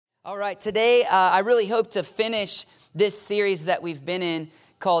All right, today I really hope to finish this series that we've been in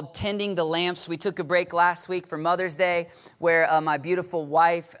called Tending the Lamps. We took a break last week for Mother's Day where my beautiful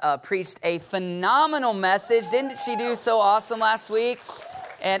wife preached a phenomenal message. Didn't she do so awesome last week?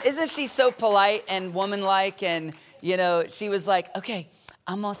 And isn't she so polite and womanlike? And, you know, she was like, okay,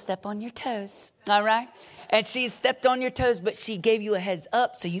 I'm going to step on your toes, all right? And she stepped on your toes, but she gave you a heads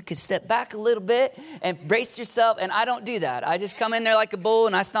up so you could step back a little bit and brace yourself. And I don't do that. I just come in there like a bull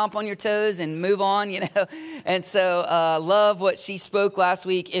and I stomp on your toes and move on, you know. And so love what she spoke last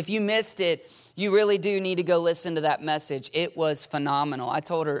week. If you missed it, you really do need to go listen to that message. It was phenomenal. I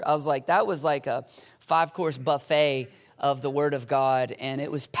told her, I was like, that was like a 5-course buffet of the Word of God. And it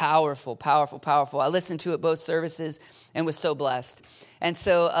was powerful, powerful, powerful. I listened to it both services and was so blessed. And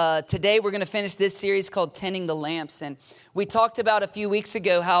so today we're going to finish this series called Tending the Lamps. And we talked about a few weeks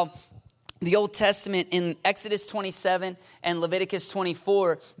ago how the Old Testament in Exodus 27 and Leviticus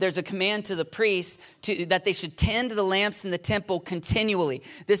 24, there's a command to the priests that they should tend the lamps in the temple continually.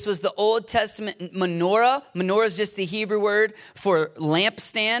 This was the Old Testament menorah. Menorah is just the Hebrew word for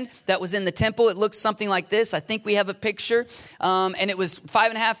lampstand that was in the temple. It looks something like this. I think we have a picture. And it was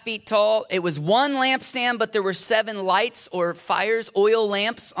 5.5 feet tall. It was one lampstand, but there were 7 lights or fires, oil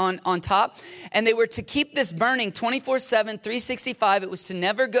lamps on top. And they were to keep this burning 24/7, 365. It was to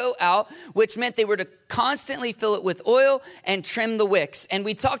never go out, which meant they were to constantly fill it with oil and trim the wicks. And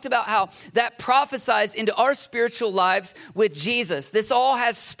we talked about how that prophesies into our spiritual lives with Jesus. This all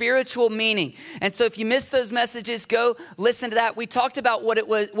has spiritual meaning. And so if you missed those messages, go listen to that. We talked about what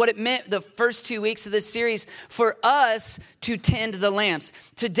it meant the first 2 weeks of this series for us to tend the lamps.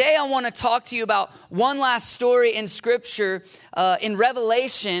 Today, I want to talk to you about one last story in Scripture, in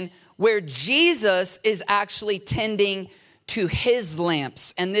Revelation, where Jesus is actually tending to his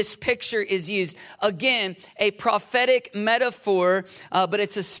lamps. And this picture is used, again, a prophetic metaphor, but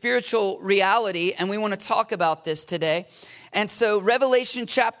it's a spiritual reality. And we want to talk about this today. And so Revelation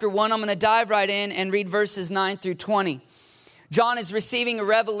chapter 1, I'm going to dive right in and read verses 9 through 20. John is receiving a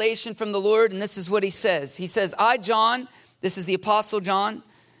revelation from the Lord, and this is what he says. He says, I, John, this is the Apostle John,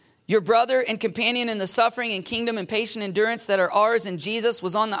 your brother and companion in the suffering and kingdom and patient endurance that are ours in Jesus,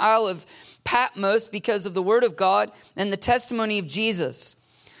 was on the Isle of Patmos because of the word of God and the testimony of Jesus.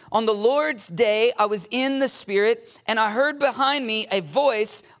 On the Lord's day, I was in the Spirit, and I heard behind me a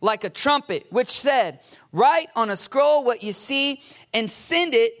voice like a trumpet, which said, write on a scroll what you see and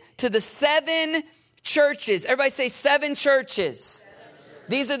send it to the 7 churches. Everybody say 7 churches.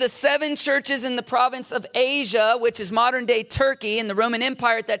 These are the 7 churches in the province of Asia, which is modern day Turkey. In the Roman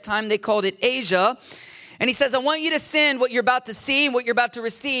Empire at that time, they called it Asia. And he says, I want you to send what you're about to see and what you're about to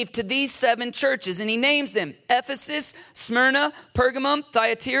receive to these 7 churches. And he names them: Ephesus, Smyrna, Pergamum,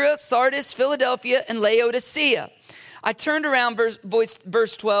 Thyatira, Sardis, Philadelphia, and Laodicea. I turned around,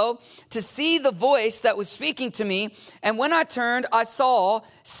 verse 12, to see the voice that was speaking to me. And when I turned, I saw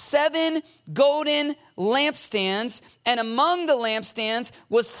 7 golden lampstands. And among the lampstands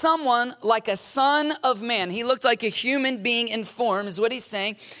was someone like a son of man. He looked like a human being in form, is what he's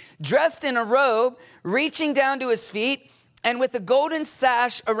saying, dressed in a robe, reaching down to his feet, and with a golden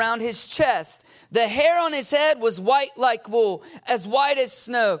sash around his chest. The hair on his head was white like wool, as white as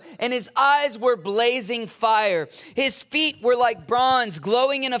snow, and his eyes were blazing fire. His feet were like bronze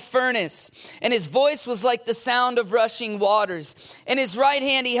glowing in a furnace, and his voice was like the sound of rushing waters. In his right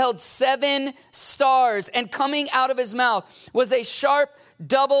hand he held 7 stars, and coming out of his mouth was a sharp,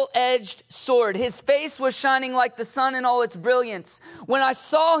 double-edged sword. His face was shining like the sun in all its brilliance. When I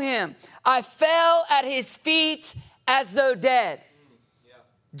saw him, I fell at his feet as though dead.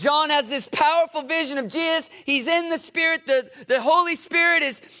 John has this powerful vision of Jesus. He's in the Spirit. The Holy Spirit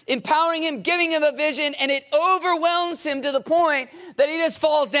is empowering him, giving him a vision, and it overwhelms him to the point that he just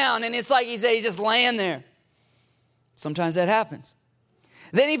falls down. And it's like he's just laying there. Sometimes that happens.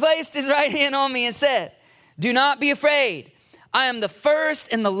 Then he placed his right hand on me and said, do not be afraid. I am the first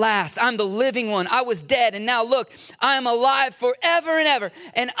and the last. I'm the living one. I was dead, and now look, I am alive forever and ever.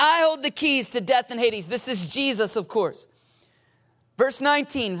 And I hold the keys to death and Hades. This is Jesus, of course. Verse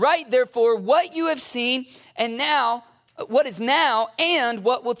 19, write therefore what you have seen, and now, what is now, and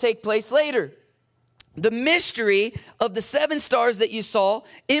what will take place later. The mystery of the 7 stars that you saw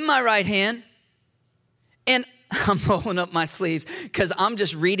in my right hand, and I'm rolling up my sleeves because I'm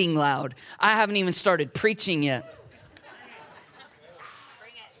just reading loud. I haven't even started preaching yet.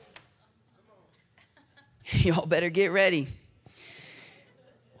 Y'all better get ready.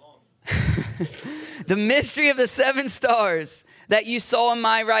 The mystery of the 7 stars that you saw in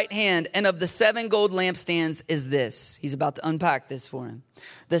my right hand and of the 7 gold lampstands is this. He's about to unpack this for him.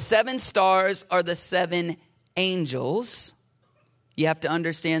 The 7 stars are the 7 angels You have to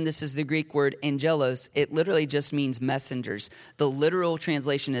understand this is the Greek word angelos. It literally just means messengers. The literal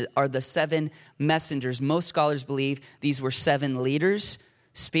translation are the 7 messengers. Most scholars believe these were 7 leaders,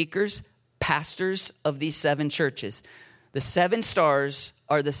 speakers, pastors of these 7 churches. The 7 stars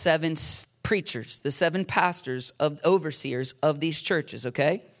are the 7 preachers, the 7 pastors of overseers of these churches,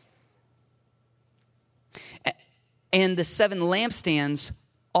 okay? And the 7 lampstands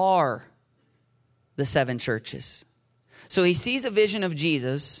are the 7 churches. So he sees a vision of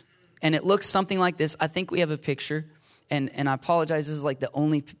Jesus, and it looks something like this. I think we have a picture, and I apologize. This is like the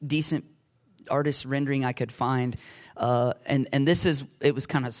only decent artist rendering I could find. And it was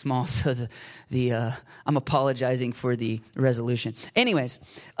kind of small, so I'm apologizing for the resolution. Anyways,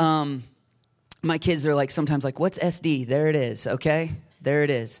 my kids are like sometimes like, what's SD? There it is, okay? There it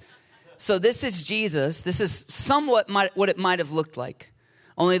is. So this is Jesus. This is somewhat what it might have looked like.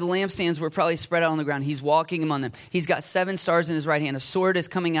 Only the lampstands were probably spread out on the ground. He's walking among them. He's got 7 stars in his right hand. A sword is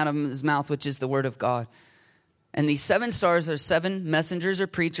coming out of his mouth, which is the word of God. And these 7 stars are 7 messengers or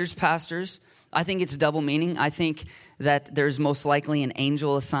preachers, pastors. I think it's double meaning. I think that there's most likely an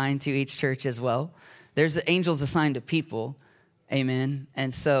angel assigned to each church as well. There's angels assigned to people. Amen.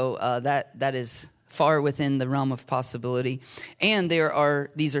 And so that is far within the realm of possibility. And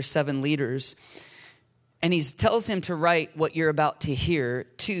these are 7 leaders. And he tells him to write what you're about to hear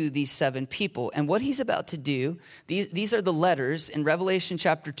to these 7 people. And what he's about to do, these are the letters in Revelation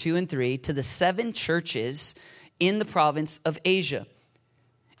chapter 2 and 3 to the 7 churches in the province of Asia.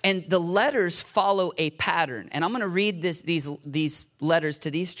 And the letters follow a pattern. And I'm going to read these letters to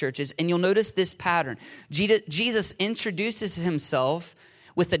these churches, and you'll notice this pattern. Jesus introduces himself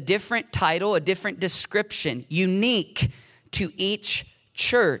with a different title, a different description, unique to each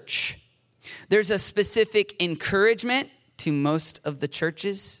church. There's a specific encouragement to most of the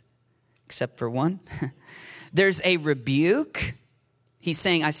churches, except for one. There's a rebuke. He's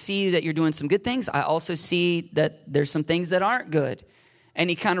saying, I see that you're doing some good things. I also see that there's some things that aren't good. And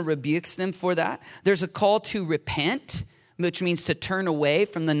he kind of rebukes them for that. There's a call to repent, which means to turn away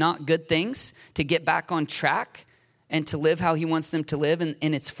from the not good things, to get back on track and to live how he wants them to live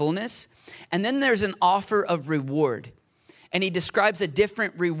in its fullness. And then there's an offer of reward. And he describes a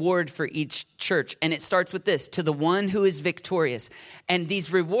different reward for each church. And it starts with this: to the one who is victorious. And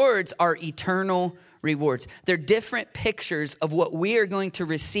these rewards are eternal rewards. They're different pictures of what we are going to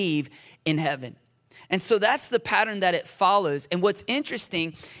receive in heaven. And so that's the pattern that it follows. And what's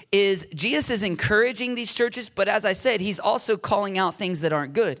interesting is Jesus is encouraging these churches, but as I said, he's also calling out things that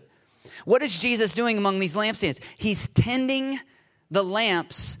aren't good. What is Jesus doing among these lampstands? He's tending the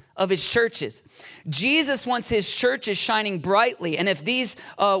lamps of his churches. Jesus wants his churches shining brightly. And if these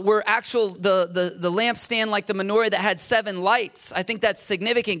were the lampstand like the menorah that had 7 lights, I think that's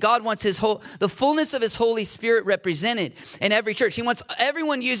significant. God wants the fullness of his Holy Spirit represented in every church. He wants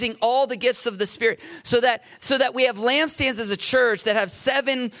everyone using all the gifts of the Spirit so that we have lampstands as a church that have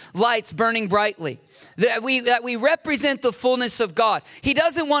 7 lights burning brightly. That we represent the fullness of God. He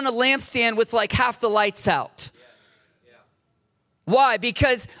doesn't want a lampstand with like half the lights out. Why?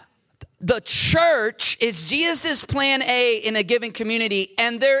 Because the church is Jesus' plan A in a given community,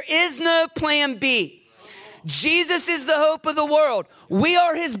 and there is no plan B. Jesus is the hope of the world. We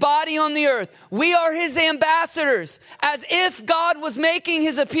are his body on the earth. We are his ambassadors, as if God was making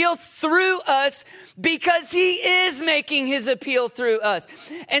his appeal through us, because he is making his appeal through us.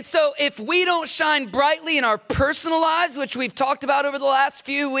 And so if we don't shine brightly in our personal lives, which we've talked about over the last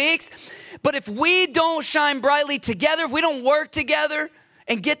few weeks, but if we don't shine brightly together, if we don't work together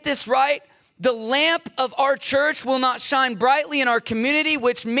and get this right, the lamp of our church will not shine brightly in our community,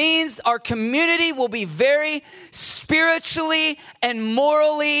 which means our community will be very spiritually and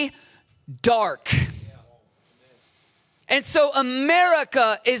morally dark. And so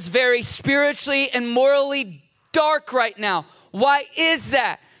America is very spiritually and morally dark right now. Why is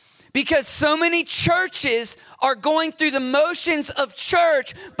that? Because so many churches are going through the motions of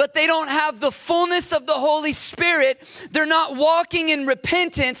church, but they don't have the fullness of the Holy Spirit. They're not walking in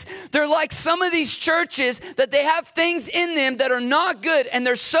repentance. They're like some of these churches that they have things in them that are not good, and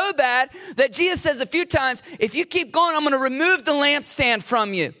they're so bad that Jesus says a few times, if you keep going, I'm going to remove the lampstand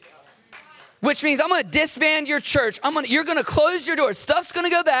from you. Which means I'm going to disband your church. You're going to close your doors. Stuff's going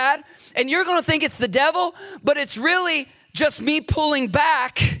to go bad, and you're going to think it's the devil, but it's really just me pulling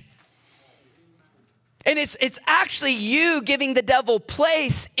back. And it's actually you giving the devil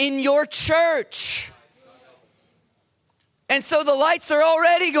place in your church. And so the lights are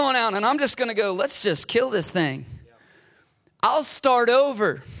already going out, and I'm just going to go, let's just kill this thing. I'll start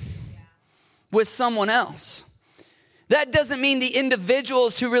over with someone else. That doesn't mean the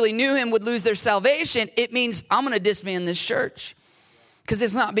individuals who really knew him would lose their salvation. It means I'm going to disband this church. Because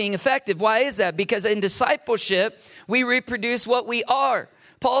it's not being effective. Why is that? Because in discipleship, we reproduce what we are.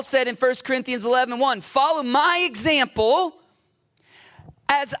 Paul said in 1 Corinthians 11:1, follow my example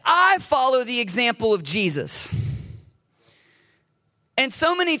as I follow the example of Jesus. And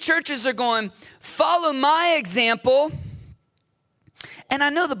so many churches are going, follow my example. And I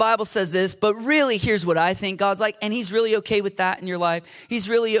know the Bible says this, but really here's what I think God's like. And he's really okay with that in your life. He's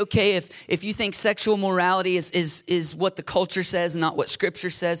really okay if you think sexual morality is what the culture says, not what scripture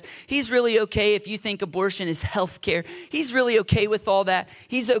says. He's really okay if you think abortion is health care. He's really okay with all that.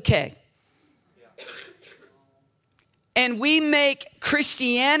 He's okay. And we make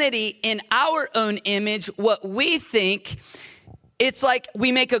Christianity in our own image what we think. It's like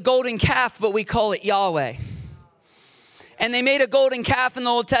we make a golden calf, but we call it Yahweh. And they made a golden calf in the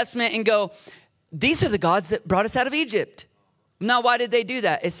Old Testament and go, these are the gods that brought us out of Egypt. Now, why did they do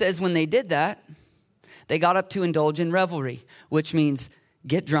that? It says when they did that, they got up to indulge in revelry, which means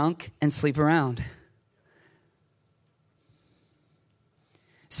get drunk and sleep around.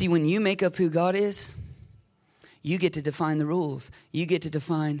 See, when you make up who God is, you get to define the rules. You get to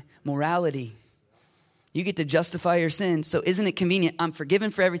define morality. You get to justify your sin. So isn't it convenient? I'm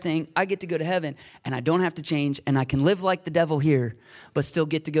forgiven for everything. I get to go to heaven and I don't have to change and I can live like the devil here, but still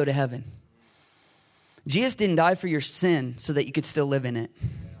get to go to heaven. Jesus didn't die for your sin so that you could still live in it.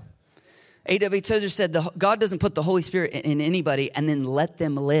 A.W. Tozer said, God doesn't put the Holy Spirit in anybody and then let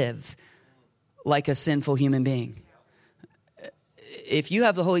them live like a sinful human being. If you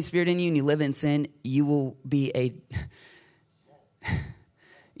have the Holy Spirit in you and you live in sin, you will be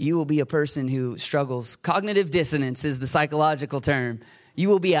a person who struggles. Cognitive dissonance is the psychological term. You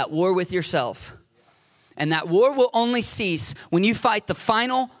will be at war with yourself. And that war will only cease when you fight the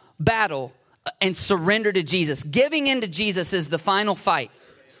final battle and surrender to Jesus. Giving in to Jesus is the final fight.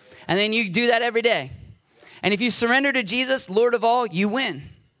 And then you do that every day. And if you surrender to Jesus, Lord of all, you win.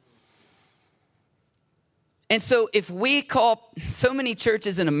 And so if we call, so many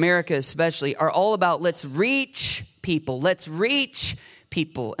churches in America especially are all about let's reach people. Let's reach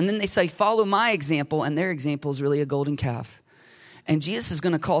people. And then they say, follow my example. And their example is really a golden calf. And Jesus is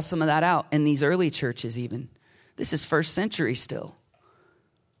going to call some of that out in these early churches even. This is first century still.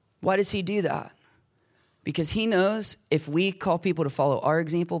 Why does he do that? Because he knows if we call people to follow our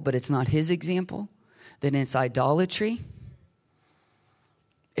example, but it's not his example, then it's idolatry.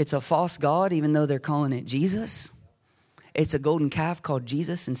 It's a false god, even though they're calling it Jesus. It's a golden calf called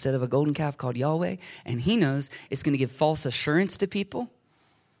Jesus instead of a golden calf called Yahweh. And he knows it's going to give false assurance to people.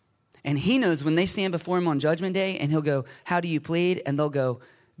 And he knows when they stand before him on Judgment Day and he'll go, how do you plead? And they'll go,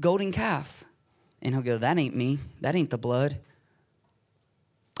 golden calf. And he'll go, that ain't me. That ain't the blood.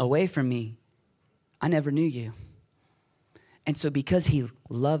 Away from me. I never knew you. And so because he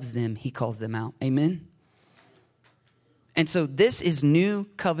loves them, he calls them out. Amen? And so this is New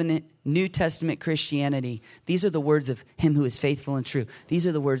Covenant, New Testament Christianity. These are the words of him who is faithful and true. These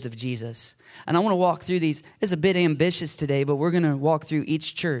are the words of Jesus. And I want to walk through these. It's a bit ambitious today, but we're going to walk through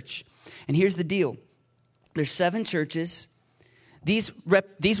each church. And here's the deal. There's 7 churches. These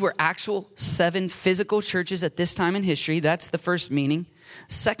were actual 7 physical churches at this time in history. That's the first meaning.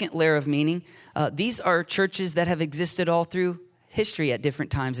 Second layer of meaning. These are churches that have existed all through history at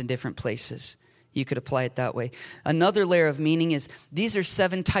different times in different places. You could apply it that way. Another layer of meaning is these are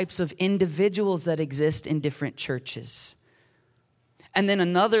 7 types of individuals that exist in different churches. And then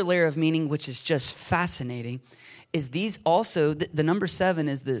another layer of meaning, which is just fascinating, is these also, the number 7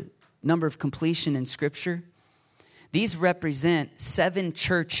 is the number of completion in Scripture. These represent 7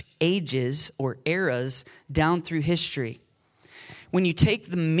 church ages or eras down through history. When you take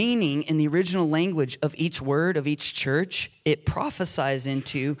the meaning in the original language of each word of each church, it prophesies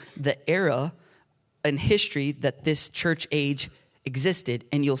into the era and history that this church age existed.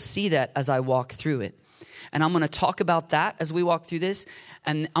 And you'll see that as I walk through it. And I'm going to talk about that as we walk through this.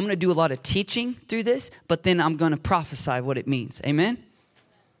 And I'm going to do a lot of teaching through this, but then I'm going to prophesy what it means. Amen?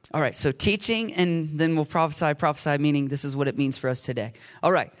 All right, so teaching and then we'll prophesy meaning this is what it means for us today.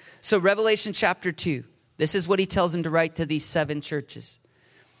 All right, so Revelation chapter 2. This is what he tells him to write to these 7 churches.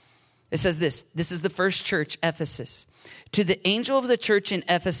 It says this is the first church, Ephesus. To the angel of the church in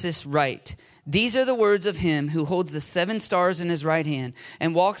Ephesus write, these are the words of him who holds the 7 stars in his right hand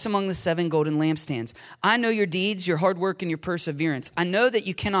and walks among the 7 golden lampstands. I know your deeds, your hard work, and your perseverance. I know that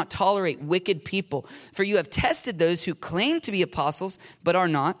you cannot tolerate wicked people, for you have tested those who claim to be apostles but are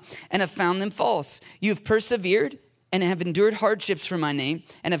not, and have found them false. You have persevered and have endured hardships for my name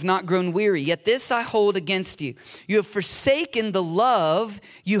and have not grown weary. Yet this I hold against you. You have forsaken the love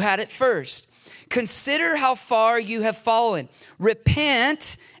you had at first. Consider how far you have fallen.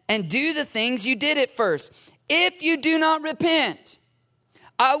 Repent and do the things you did at first. If you do not repent,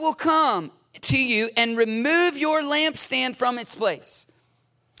 I will come to you and remove your lampstand from its place.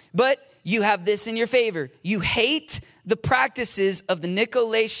 But you have this in your favor. You hate the practices of the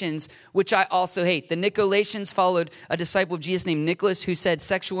Nicolaitans, which I also hate. The Nicolaitans followed a disciple of Jesus named Nicholas, who said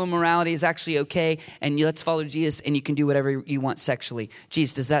sexual immorality is actually okay, and let's follow Jesus, and you can do whatever you want sexually.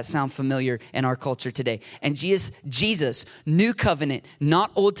 Jeez, does that sound familiar in our culture today? And Jesus, New Covenant,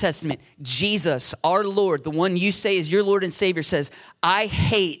 not Old Testament, Jesus, our Lord, the one you say is your Lord and Savior, says, I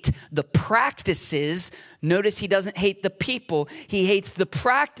hate the practices. Notice he doesn't hate the people. He hates the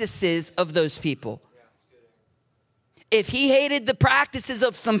practices of those people. If he hated the practices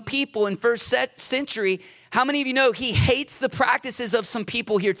of some people in first century, how many of you know he hates the practices of some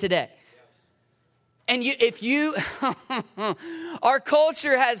people here today? And our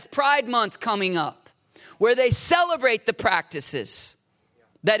culture has Pride Month coming up, where they celebrate the practices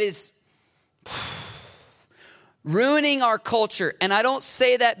that is ruining our culture. And I don't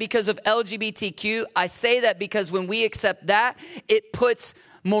say that because of LGBTQ. I say that because when we accept that, it puts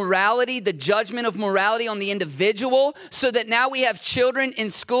morality, the judgment of morality on the individual, so that now we have children in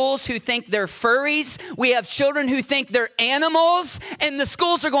schools who think they're furries. We have children who think they're animals, and the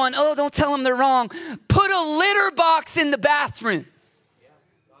schools are going, oh, don't tell them they're wrong. Put a litter box in the bathroom.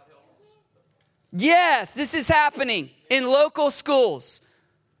 Yes, this is happening in local schools.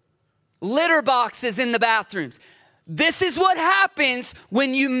 Litter boxes in the bathrooms. This is what happens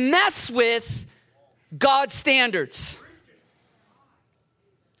when you mess with God's standards.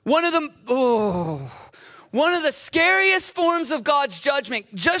 One of the scariest forms of God's judgment,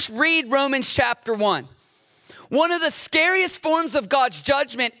 just read Romans chapter 1. One of the scariest forms of God's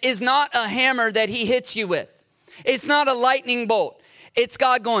judgment is not a hammer that he hits you with. It's not a lightning bolt. It's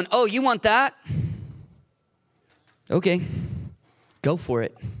God going, oh, you want that? Okay, go for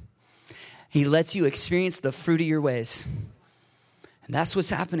it. He lets you experience the fruit of your ways. And that's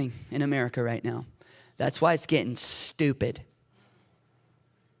what's happening in America right now. That's why it's getting stupid.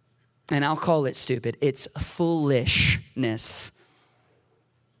 And I'll call it stupid. It's foolishness.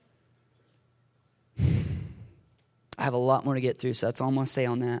 I have a lot more to get through, so that's all I'm going to say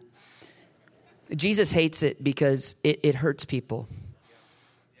on that. Jesus hates it because it hurts people.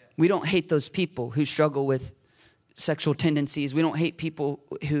 We don't hate those people who struggle with sexual tendencies. We don't hate people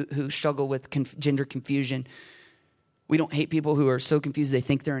who struggle with gender confusion. We don't hate people who are so confused they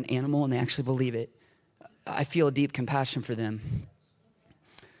think they're an animal and they actually believe it. I feel a deep compassion for them.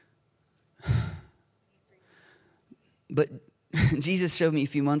 But Jesus showed me a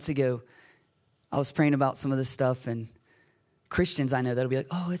few months ago, I was praying about some of this stuff, and Christians I know that'll be like,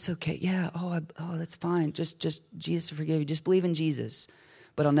 oh, it's okay. Yeah, that's fine. Just Jesus to forgive you. Just believe in Jesus.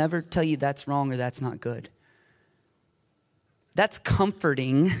 But I'll never tell you that's wrong or that's not good. That's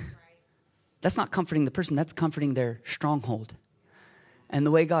comforting. That's not comforting the person. That's comforting their stronghold. And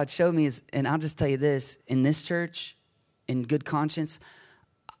the way God showed me is, and I'll just tell you this, in this church, in good conscience,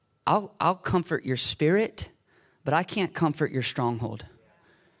 I'll comfort your spirit, but I can't comfort your stronghold.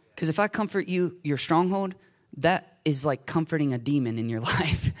 Because if I comfort your stronghold, that is like comforting a demon in your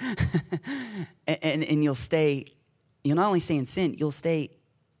life. and you'll not only stay in sin, you'll stay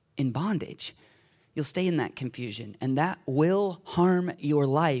in bondage. You'll stay in that confusion. And that will harm your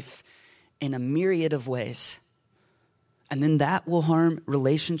life in a myriad of ways. And then that will harm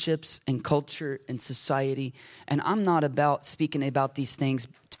relationships and culture and society. And I'm not about speaking about these things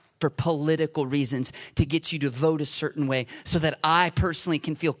for political reasons to get you to vote a certain way so that I personally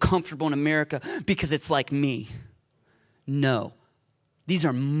can feel comfortable in America because it's like me. No. These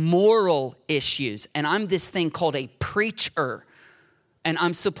are moral issues. And I'm this thing called a preacher. And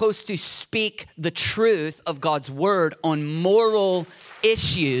I'm supposed to speak the truth of God's word on moral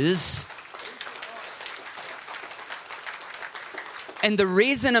issues. And the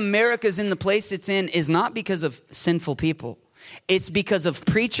reason America's in the place it's in is not because of sinful people. It's because of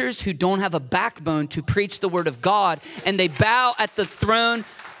preachers who don't have a backbone to preach the word of God, and they bow at the throne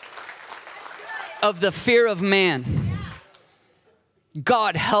of the fear of man.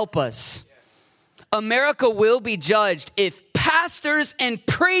 God help us. America will be judged if pastors and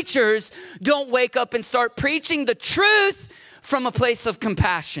preachers don't wake up and start preaching the truth from a place of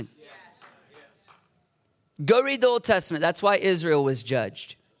compassion. Go read the Old Testament. That's why Israel was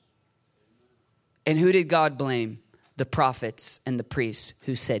judged. And who did God blame? The prophets and the priests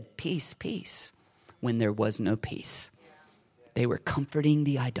who said, peace, peace, when there was no peace. They were comforting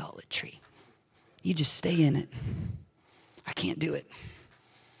the idolatry. You just stay in it. I can't do it.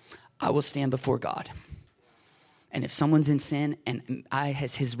 I will stand before God. And if someone's in sin and I,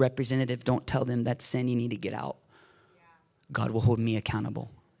 as his representative, don't tell them that's sin, you need to get out, God will hold me accountable.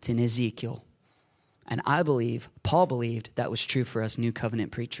 It's in Ezekiel. And I believe Paul believed that was true for us New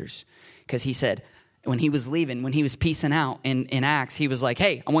Covenant preachers. Because he said, when he was leaving, when he was peacing out in Acts, he was like,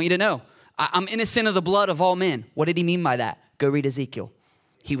 hey, I want you to know, I'm innocent of the blood of all men. What did he mean by that? Go read Ezekiel.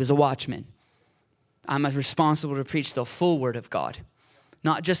 He was a watchman. I'm responsible to preach the full word of God,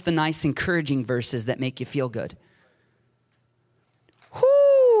 not just the nice encouraging verses that make you feel good.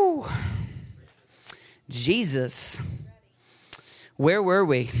 Whoo! Jesus. Where were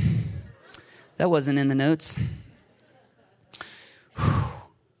we? That wasn't in the notes.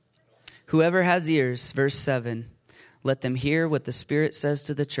 Whoever has ears, verse 7, let them hear what the Spirit says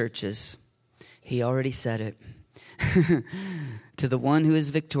to the churches. He already said it. To the one who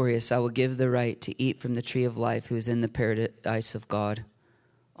is victorious, I will give the right to eat from the tree of life, who is in the paradise of God.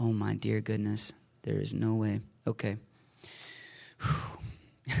 Oh my dear goodness, there is no way. Okay.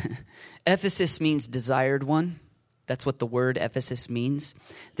 Ephesus means desired one. That's what the word Ephesus means.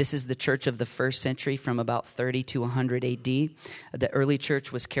 This is the church of the first century from about 30 to 100 AD. The early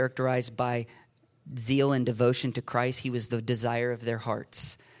church was characterized by zeal and devotion to Christ. He was the desire of their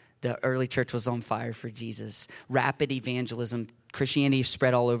hearts. The early church was on fire for Jesus. Rapid evangelism. Christianity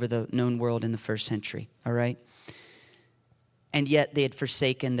spread all over the known world in the first century. All right? And yet they had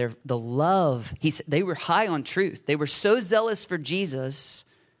forsaken the love. They were high on truth. They were so zealous for Jesus,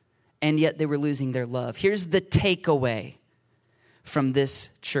 and yet they were losing their love. Here's the takeaway from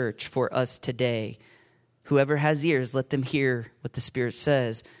this church for us today. Whoever has ears, let them hear what the Spirit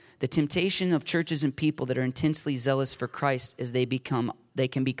says. The temptation of churches and people that are intensely zealous for Christ is they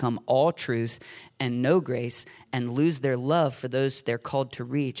can become all truth and no grace and lose their love for those they're called to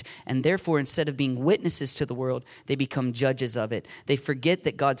reach. And therefore, instead of being witnesses to the world, they become judges of it. They forget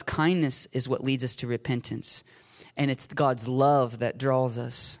that God's kindness is what leads us to repentance. And it's God's love that draws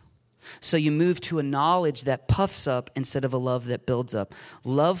us. So you move to a knowledge that puffs up instead of a love that builds up.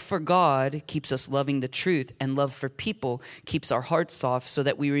 Love for God keeps us loving the truth, and love for people keeps our hearts soft so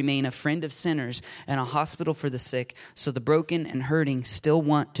that we remain a friend of sinners and a hospital for the sick, so the broken and hurting still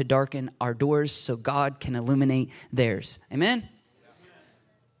want to darken our doors so God can illuminate theirs. Amen?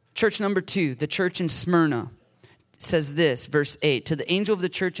 Church number 2, the church in Smyrna. Says this, verse 8, to the angel of the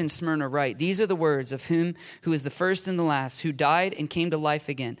church in Smyrna write, these are the words of him who is the first and the last, who died and came to life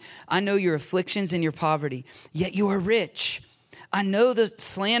again. I know your afflictions and your poverty, yet you are rich. I know the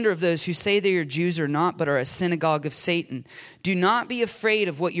slander of those who say they are Jews or not, but are a synagogue of Satan. Do not be afraid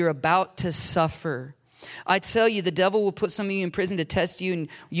of what you're about to suffer. I tell you, the devil will put some of you in prison to test you, and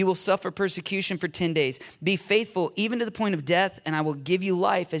you will suffer persecution for 10 days. Be faithful even to the point of death, and I will give you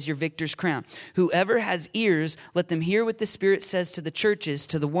life as your victor's crown. Whoever has ears, let them hear what the Spirit says to the churches.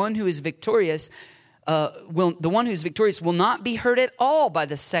 To the one who is victorious, will not be hurt at all by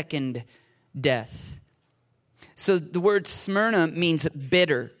the second death. So the word Smyrna means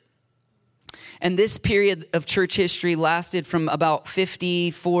bitter. And this period of church history lasted from about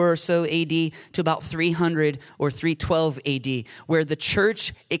 54 or so AD to about 300 or 312 AD, where the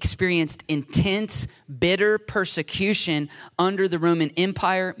church experienced intense, bitter persecution under the Roman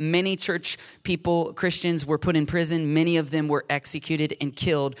Empire. Many church people, Christians, were put in prison. Many of them were executed and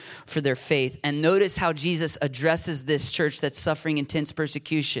killed for their faith. And notice how Jesus addresses this church that's suffering intense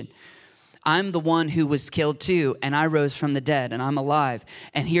persecution. I'm the one who was killed too, and I rose from the dead, and I'm alive.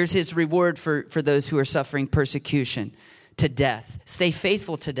 And here's his reward for those who are suffering persecution, to death. Stay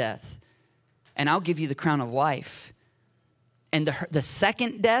faithful to death, and I'll give you the crown of life. And the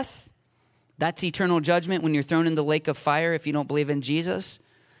second death, that's eternal judgment when you're thrown in the lake of fire if you don't believe in Jesus.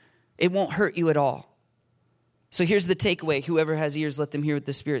 It won't hurt you at all. So here's the takeaway. Whoever has ears, let them hear what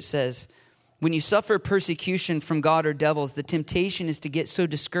the Spirit says. When you suffer persecution from God or devils, the temptation is to get so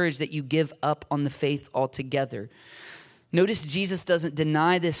discouraged that you give up on the faith altogether. Notice Jesus doesn't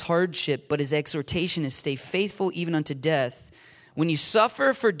deny this hardship, but his exhortation is stay faithful even unto death. When you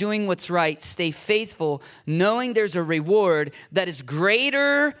suffer for doing what's right, stay faithful, knowing there's a reward that is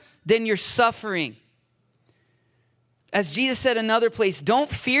greater than your suffering. As Jesus said in another place, don't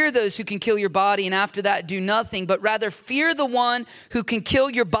fear those who can kill your body and after that do nothing, but rather fear the one who can kill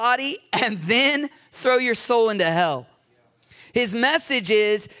your body and then throw your soul into hell. His message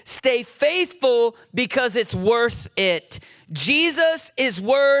is stay faithful because it's worth it. Jesus is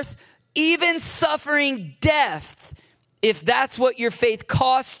worth even suffering death if that's what your faith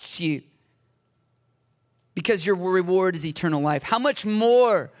costs you, because your reward is eternal life. How much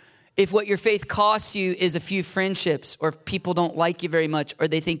more if what your faith costs you is a few friendships, or if people don't like you very much, or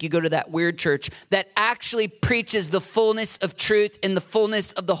they think you go to that weird church that actually preaches the fullness of truth and the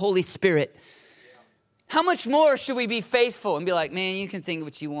fullness of the Holy Spirit? How much more should we be faithful and be like, man, you can think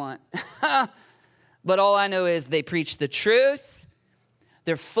what you want. But all I know is they preach the truth.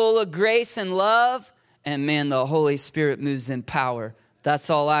 They're full of grace and love. And man, the Holy Spirit moves in power. That's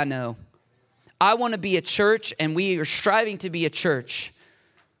all I know. I want to be a church, and we are striving to be a church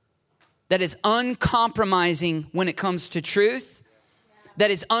that is uncompromising when it comes to truth, that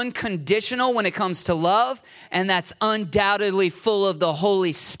is unconditional when it comes to love, and that's undoubtedly full of the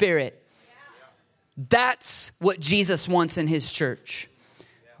Holy Spirit. That's what Jesus wants in his church.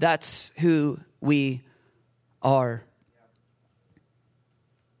 That's who we are.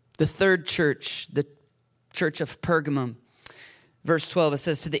 The third church, the church of Pergamum. Verse 12, it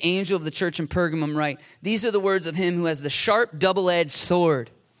says, to the angel of the church in Pergamum write, these are the words of him who has the sharp double-edged sword.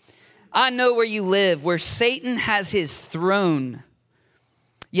 I know where you live, where Satan has his throne.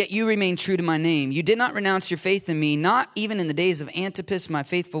 Yet you remain true to my name. You did not renounce your faith in me, not even in the days of Antipas, my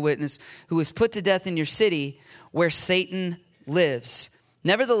faithful witness, who was put to death in your city where Satan lives.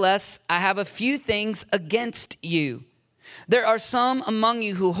 Nevertheless, I have a few things against you. There are some among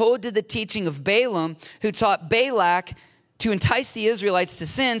you who hold to the teaching of Balaam, who taught Balak to entice the Israelites to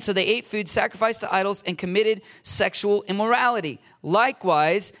sin, so they ate food sacrificed to idols and committed sexual immorality.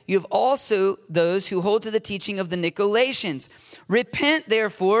 Likewise, you have also those who hold to the teaching of the Nicolaitans. Repent,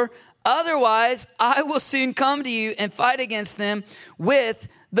 therefore, otherwise I will soon come to you and fight against them with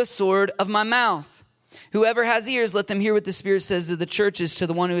the sword of my mouth. Whoever has ears, let them hear what the Spirit says to the churches. To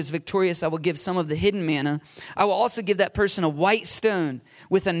the one who is victorious, I will give some of the hidden manna. I will also give that person a white stone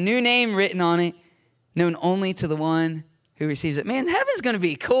with a new name written on it, known only to the one who receives it. Man, heaven's going to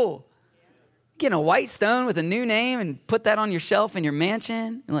be cool. Getting a white stone with a new name and put that on your shelf in your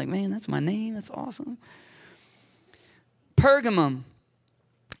mansion. You're like, man, that's my name. That's awesome. Pergamum.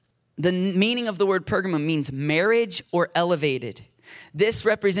 The meaning of the word Pergamum means marriage or elevated. This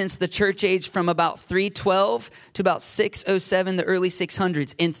represents the church age from about 312 to about 607, the early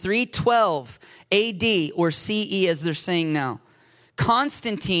 600s. In 312 AD or CE, as they're saying now,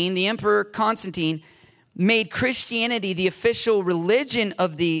 Constantine, the Emperor Constantine, made Christianity the official religion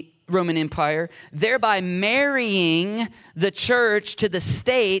of the Roman Empire, thereby marrying the church to the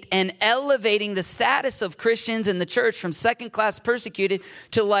state and elevating the status of Christians in the church from second-class persecuted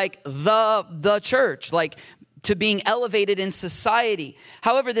to like the church, like to being elevated in society.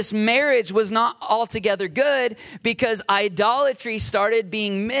 However, this marriage was not altogether good because idolatry started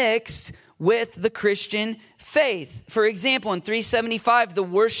being mixed with the Christian faith. For example, in 375, the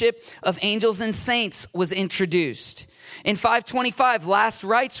worship of angels and saints was introduced. In 525, last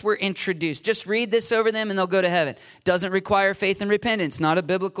rites were introduced. Just read this over them and they'll go to heaven. Doesn't require faith and repentance, not a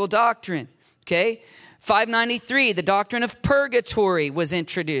biblical doctrine. Okay? 593, the doctrine of purgatory was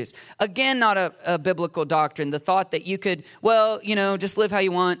introduced. Again, not a biblical doctrine. The thought that you could, just live how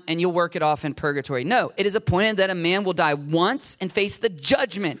you want and you'll work it off in purgatory. No, it is appointed that a man will die once and face the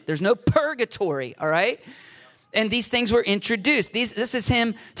judgment. There's no purgatory, all right? And these things were introduced. This is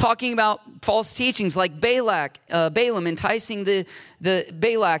him talking about false teachings like Balaam enticing the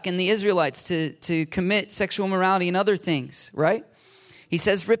Balak and the Israelites to commit sexual immorality and other things, right? He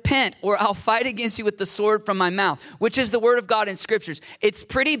says, repent or I'll fight against you with the sword from my mouth, which is the word of God in scriptures. It's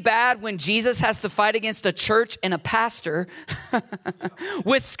pretty bad when Jesus has to fight against a church and a pastor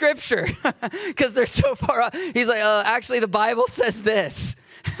with scripture because they're so far off. He's like, actually the Bible says this.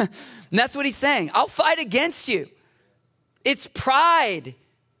 And that's what he's saying. I'll fight against you. It's pride.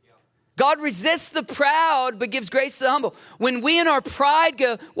 God resists the proud, but gives grace to the humble. When we in our pride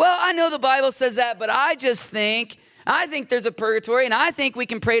go, well, I know the Bible says that, but I think there's a purgatory, and I think we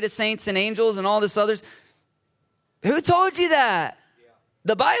can pray to saints and angels and all this others. Who told you that?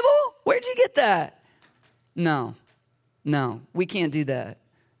 The Bible? Where'd you get that? No, we can't do that.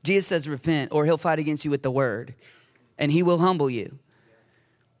 Jesus says repent, or he'll fight against you with the word, and he will humble you.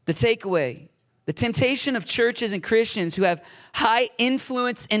 The takeaway, the temptation of churches and Christians who have high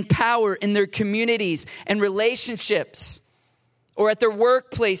influence and power in their communities and relationships or at their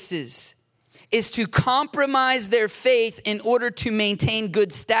workplaces is to compromise their faith in order to maintain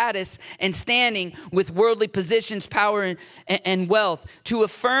good status and standing with worldly positions, power, and wealth, to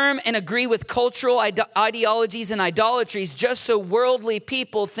affirm and agree with cultural ideologies and idolatries just so worldly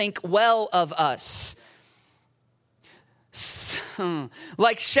people think well of us.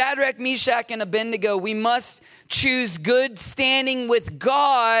 Like Shadrach, Meshach, and Abednego, we must choose good standing with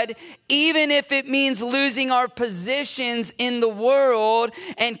God, even if it means losing our positions in the world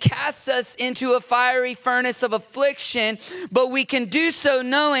and casts us into a fiery furnace of affliction. But we can do so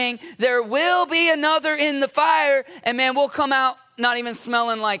knowing there will be another in the fire, and man, we'll come out not even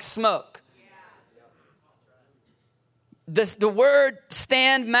smelling like smoke. The word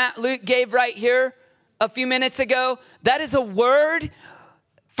stand Matt Luke gave right here a few minutes ago, that is a word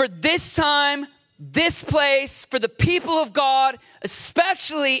for this time this place for the people of God,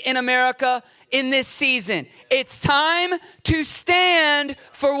 especially in America in this season. It's time to stand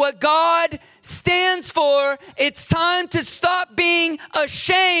for what God stands for. It's time to stop being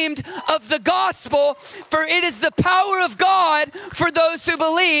ashamed of the gospel, for it is the power of God for those who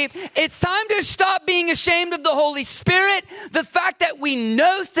believe. It's time to stop being ashamed of the Holy Spirit, the fact that we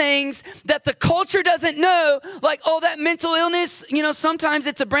know things that the culture doesn't know, like, oh, that mental illness, sometimes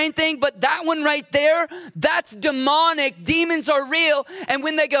it's a brain thing, but that one right there, that's demonic. Demons are real. And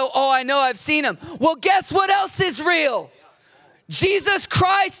when they go, oh, I know, I've seen them. Well, guess what else is real? Jesus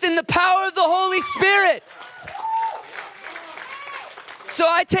Christ and the power of the Holy Spirit. So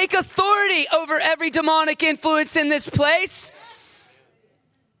I take authority over every demonic influence in this place.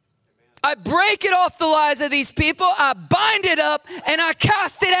 I break it off the lives of these people. I bind it up and I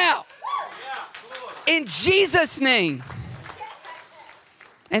cast it out. In Jesus' name.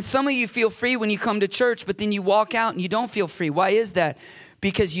 And some of you feel free when you come to church, but then you walk out and you don't feel free. Why is that?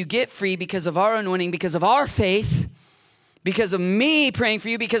 Because you get free because of our anointing, because of our faith, because of me praying for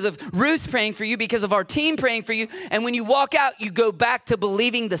you, because of Ruth praying for you, because of our team praying for you. And when you walk out, you go back to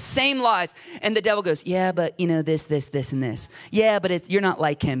believing the same lies. And the devil goes, yeah, but this, and this. Yeah, but you're not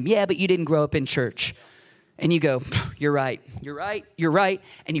like him. Yeah, but you didn't grow up in church. And you go, you're right.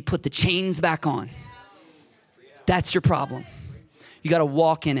 And you put the chains back on. That's your problem. You got to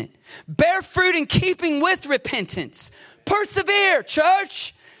walk in it. Bear fruit in keeping with repentance. Persevere,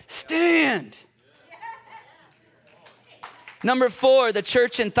 church. Stand. Number 4, the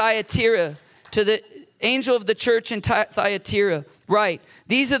church in Thyatira. To the angel of the church in Thyatira, write,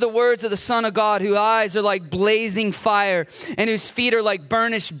 these are the words of the Son of God, whose eyes are like blazing fire and whose feet are like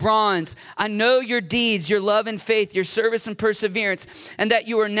burnished bronze. I know your deeds, your love and faith, your service and perseverance, and that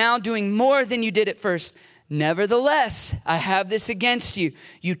you are now doing more than you did at first. Nevertheless, I have this against you.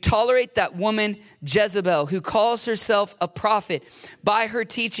 You tolerate that woman Jezebel, who calls herself a prophet. By her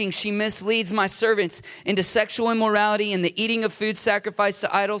teaching, she misleads my servants into sexual immorality and the eating of food sacrificed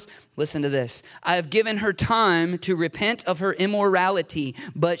to idols. Listen to this. I have given her time to repent of her immorality,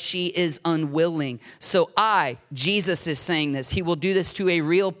 but she is unwilling. So Jesus is saying this. He will do this to a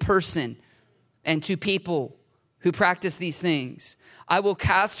real person and to people who practice these things. I will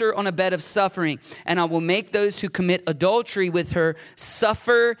cast her on a bed of suffering, and I will make those who commit adultery with her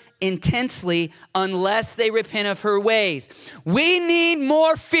suffer intensely unless they repent of her ways. We need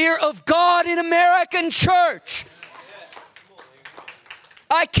more fear of God in American church.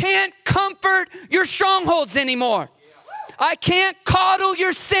 I can't comfort your strongholds anymore. I can't coddle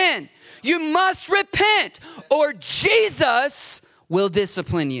your sin. You must repent, or Jesus will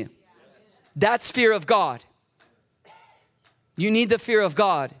discipline you. That's fear of God. You need the fear of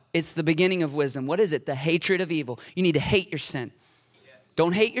God. It's the beginning of wisdom. What is it? The hatred of evil. You need to hate your sin.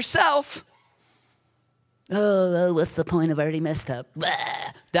 Don't hate yourself. Oh, what's the point? I've already messed up. Blah.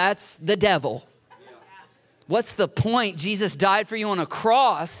 That's the devil. What's the point? Jesus died for you on a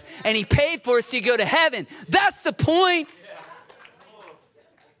cross and he paid for it so you go to heaven. That's the point.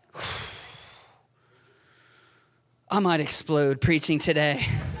 I might explode preaching today.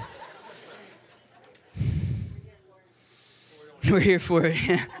 We're here for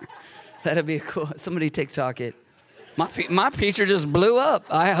it. That'd be cool. Somebody TikTok it. My preacher just blew up.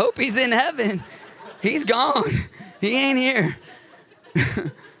 I hope he's in heaven. He's gone. He ain't here.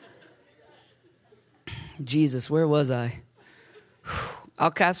 Jesus, where was I?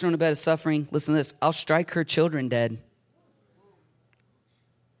 I'll cast her on a bed of suffering. Listen to this. I'll strike her children dead.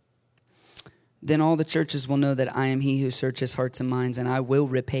 Then all the churches will know that I am he who searches hearts and minds, and I will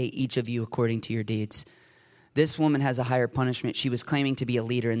repay each of you according to your deeds. This woman has a higher punishment. She was claiming to be a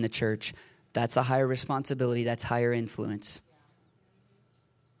leader in the church. That's a higher responsibility. That's higher influence.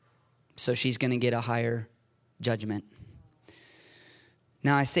 So she's going to get a higher judgment.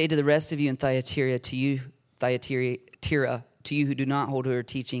 Now I say to the rest of you in Thyatira, to you who do not hold to her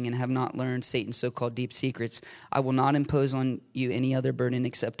teaching and have not learned Satan's so-called deep secrets, I will not impose on you any other burden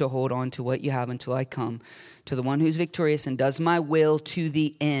except to hold on to what you have until I come. To the one who's victorious and does my will to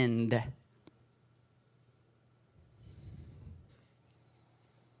the end.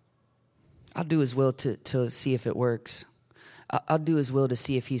 I'll do his will to see if it works. I'll do his will to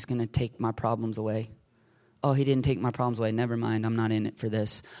see if he's going to take my problems away. Oh, he didn't take my problems away. Never mind. I'm not in it for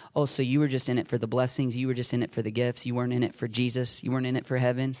this. Oh, so you were just in it for the blessings. You were just in it for the gifts. You weren't in it for Jesus. You weren't in it for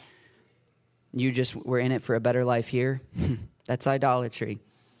heaven. You just were in it for a better life here. That's idolatry.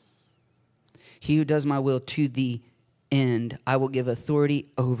 He who does my will to the end, I will give authority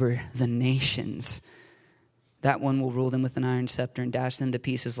over the nations. That one will rule them with an iron scepter and dash them to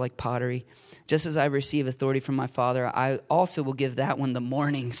pieces like pottery. Just as I receive authority from my Father, I also will give that one the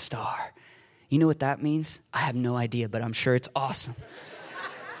morning star. You know what that means? I have no idea, but I'm sure it's awesome.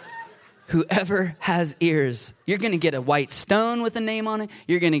 Whoever has ears, you're going to get a white stone with a name on it.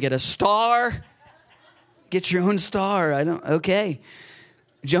 You're going to get a star. Get your own star. Okay.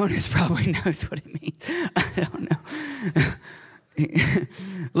 Jonas probably knows what it means. I don't know.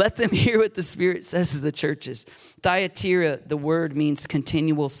 Let them hear what the Spirit says to the churches. Thyatira, the word means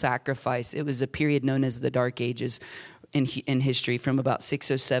continual sacrifice. It was a period known as the Dark Ages in history, from about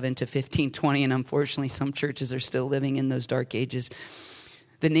 607 to 1520. And unfortunately, some churches are still living in those dark ages.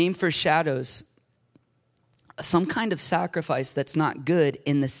 The name foreshadows some kind of sacrifice that's not good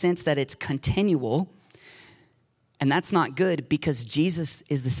in the sense that it's continual. And that's not good because Jesus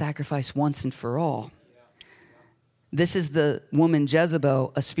is the sacrifice once and for all. This is the woman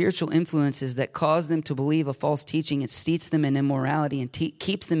Jezebel, a spiritual influences that cause them to believe a false teaching. It steeps them in immorality and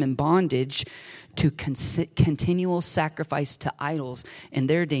keeps them in bondage to continual sacrifice to idols in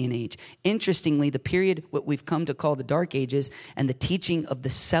their day and age. Interestingly, the period what we've come to call the Dark Ages and the teaching of the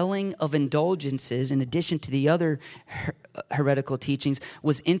selling of indulgences, in addition to the other heretical teachings,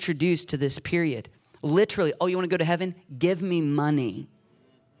 was introduced to this period. Literally, oh, you want to go to heaven? Give me money.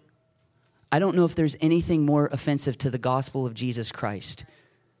 I don't know if there's anything more offensive to the gospel of Jesus Christ.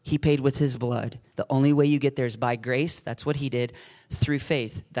 He paid with his blood. The only way you get there is by grace. That's what he did. Through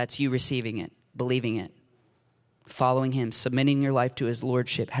faith. That's you receiving it, believing it, following him, submitting your life to his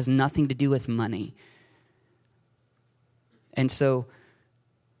lordship. Has nothing to do with money. And so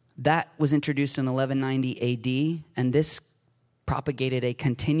that was introduced in 1190 AD, and this propagated a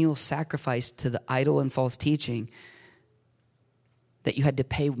continual sacrifice to the idol and false teaching that you had to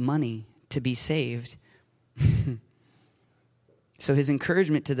pay money to be saved. So his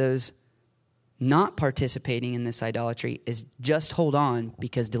encouragement to those not participating in this idolatry is just hold on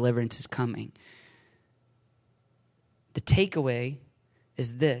because deliverance is coming. The takeaway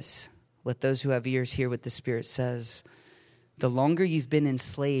is this. Let those who have ears hear what the Spirit says. The longer you've been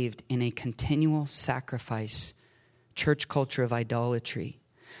enslaved in a continual sacrifice, church culture of idolatry,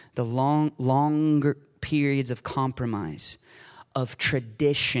 the longer periods of compromise, of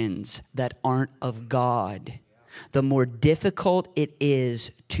traditions that aren't of God, the more difficult it is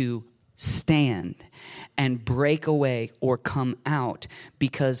to stand and break away or come out,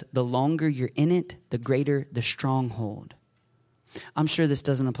 because the longer you're in it, the greater the stronghold. I'm sure this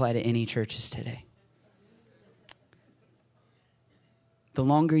doesn't apply to any churches today. The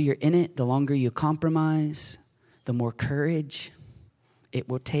longer you're in it, the longer you compromise, the more courage it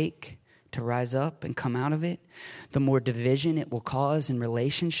will take to rise up and come out of it, the more division it will cause in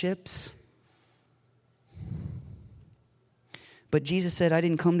relationships. But Jesus said, I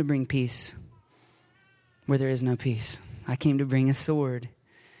didn't come to bring peace where there is no peace. I came to bring a sword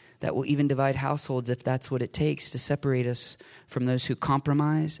that will even divide households if that's what it takes to separate us from those who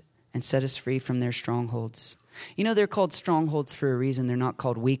compromise and set us free from their strongholds. You know, they're called strongholds for a reason. They're not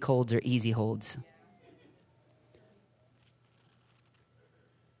called weak holds or easy holds.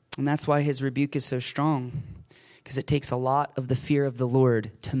 And that's why his rebuke is so strong, because it takes a lot of the fear of the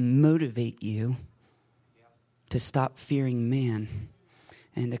Lord to motivate you to stop fearing man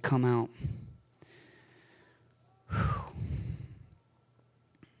and to come out.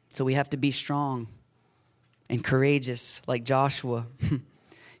 So we have to be strong and courageous like Joshua.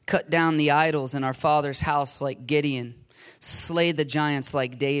 Cut down the idols in our Father's house like Gideon. Slay the giants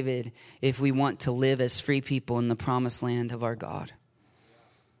like David if we want to live as free people in the promised land of our God.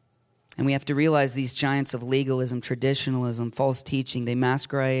 And we have to realize these giants of legalism, traditionalism, false teaching, they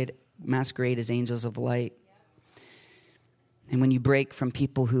masquerade as angels of light. And when you break from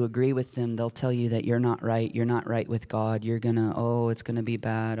people who agree with them, they'll tell you that you're not right with God. You're it's gonna be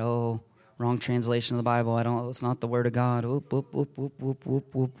bad. Oh, wrong translation of the Bible. It's not the word of God. Whoop, whoop, whoop, whoop, whoop,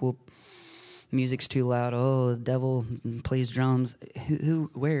 whoop, whoop, whoop. Music's too loud. Oh, the devil plays drums.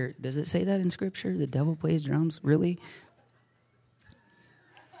 Where? Does it say that in Scripture? The devil plays drums? Really?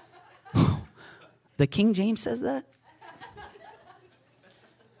 The King James says that?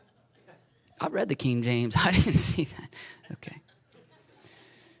 I read the King James. I didn't see that. Okay.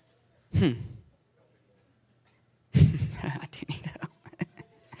 I didn't know.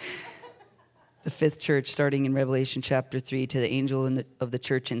 The fifth church, starting in Revelation chapter 3, to the angel of the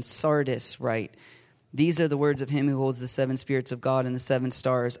church in Sardis, write, these are the words of him who holds the seven spirits of God and the seven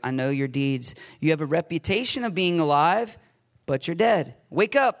stars. I know your deeds. You have a reputation of being alive, but you're dead.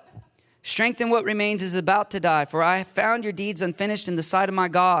 Wake up. Strengthen what remains is about to die, for I have found your deeds unfinished in the sight of my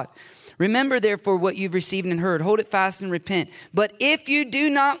God. Remember, therefore, what you've received and heard. Hold it fast and repent. But if you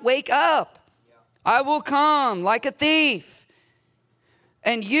do not wake up, I will come like a thief.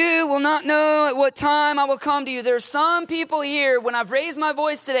 And you will not know at what time I will come to you. There are some people here, when I've raised my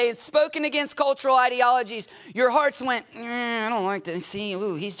voice today and spoken against cultural ideologies, your hearts went, I don't like that. See,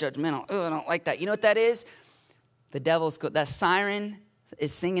 ooh, he's judgmental. Ooh, I don't like that. You know what that is? The devil's, that siren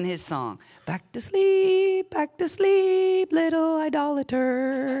is singing his song. Back to sleep, little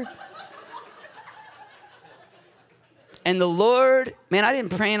idolater. And the Lord, man, I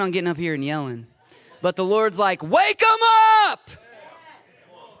didn't plan on getting up here and yelling. But the Lord's like, wake them up!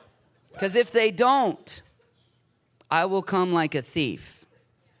 Because if they don't, I will come like a thief.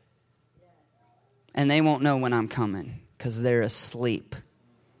 And they won't know when I'm coming because they're asleep.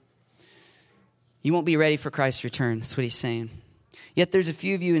 You won't be ready for Christ's return. That's what he's saying. Yet there's a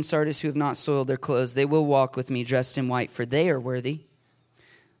few of you in Sardis who have not soiled their clothes. They will walk with me dressed in white, for they are worthy.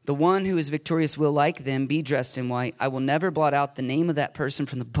 The one who is victorious will, like them, be dressed in white. I will never blot out the name of that person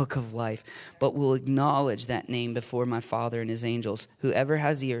from the book of life, but will acknowledge that name before my Father and his angels. Whoever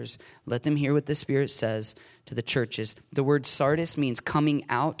has ears, let them hear what the Spirit says to the churches. The word Sardis means coming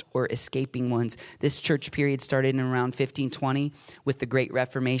out or escaping ones. This church period started in around 1520 with the Great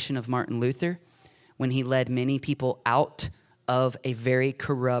Reformation of Martin Luther, when he led many people out of a very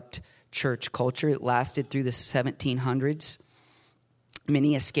corrupt church culture. It lasted through the 1700s.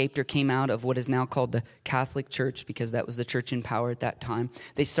 Many escaped or came out of what is now called the Catholic Church because that was the church in power at that time.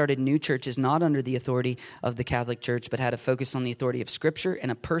 They started new churches not under the authority of the Catholic Church, but had a focus on the authority of Scripture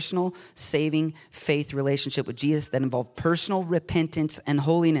and a personal, saving faith relationship with Jesus that involved personal repentance and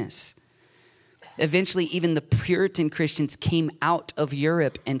holiness. Eventually, even the Puritan Christians came out of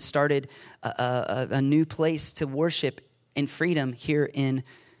Europe and started a new place to worship in freedom here in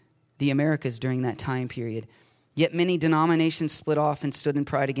the Americas during that time period. Yet many denominations split off and stood in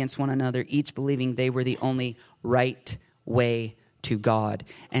pride against one another, each believing they were the only right way to God.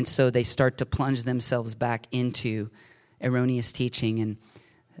 And so they start to plunge themselves back into erroneous teaching and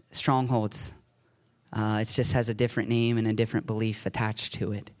strongholds. It just has a different name and a different belief attached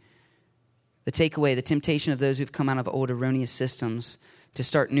to it. The takeaway, the temptation of those who've come out of old erroneous systems to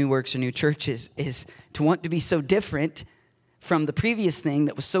start new works or new churches is to want to be so different from the previous thing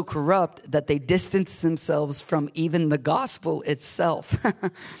that was so corrupt that they distance themselves from even the gospel itself.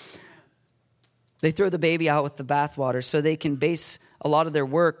 They throw the baby out with the bathwater so they can base a lot of their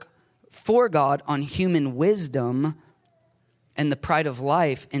work for God on human wisdom and the pride of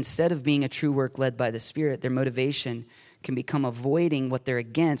life instead of being a true work led by the Spirit. Their motivation can become avoiding what they're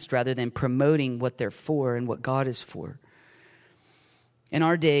against rather than promoting what they're for and what God is for. In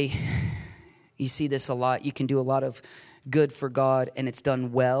our day, you see this a lot. You can do a lot of good for God, and it's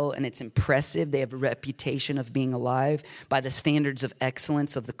done well, and it's impressive. They have a reputation of being alive by the standards of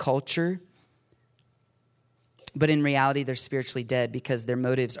excellence of the culture. But in reality, they're spiritually dead because their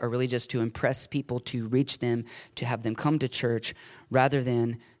motives are really just to impress people, to reach them, to have them come to church, rather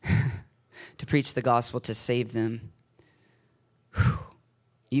than to preach the gospel to save them. Whew.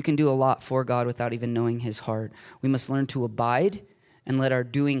 You can do a lot for God without even knowing his heart. We must learn to abide and let our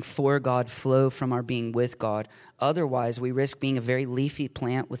doing for God flow from our being with God. Otherwise, we risk being a very leafy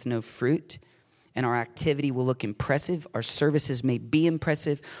plant with no fruit, and our activity will look impressive. Our services may be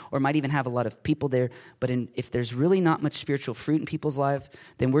impressive or might even have a lot of people there, but if there's really not much spiritual fruit in people's lives,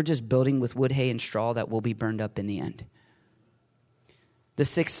 then we're just building with wood, hay, and straw that will be burned up in the end. The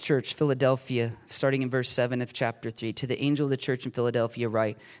sixth church, Philadelphia, starting in verse 7 of chapter 3, to the angel of the church in Philadelphia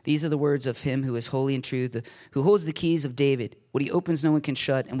write, these are the words of him who is holy and true, who holds the keys of David. What he opens no one can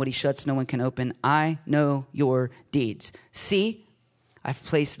shut, and what he shuts no one can open. I know your deeds. See, I've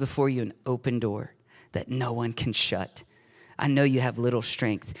placed before you an open door that no one can shut. I know you have little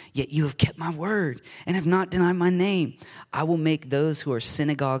strength, yet you have kept my word and have not denied my name. I will make those who are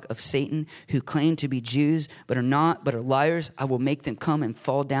synagogue of Satan, who claim to be Jews but are not, but are liars, I will make them come and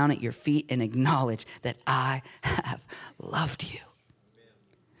fall down at your feet and acknowledge that I have loved you.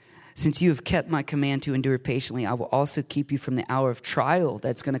 Since you have kept my command to endure patiently, I will also keep you from the hour of trial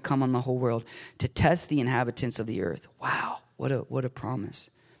that's going to come on the whole world to test the inhabitants of the earth. Wow, what a promise.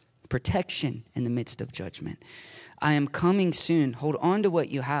 Protection in the midst of judgment. I am coming soon. Hold on to what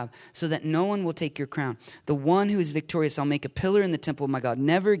you have so that no one will take your crown. The one who is victorious, I'll make a pillar in the temple of my God.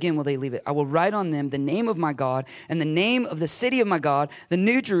 Never again will they leave it. I will write on them the name of my God and the name of the city of my God, the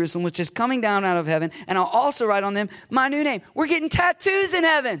new Jerusalem, which is coming down out of heaven. And I'll also write on them my new name. We're getting tattoos in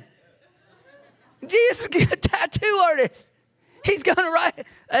heaven. Jesus is a tattoo artist. He's going to write.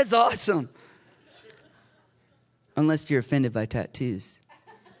 That's awesome. Unless you're offended by tattoos.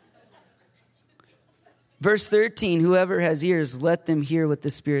 Verse 13, whoever has ears, let them hear what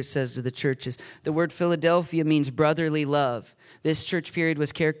the Spirit says to the churches. The word Philadelphia means brotherly love. This church period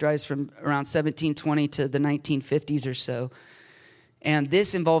was characterized from around 1720 to the 1950s or so. And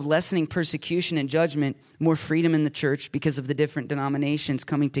this involved lessening persecution and judgment, more freedom in the church because of the different denominations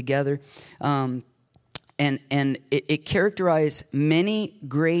coming together. And it characterized many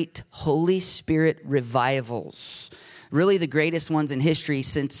great Holy Spirit revivals, really the greatest ones in history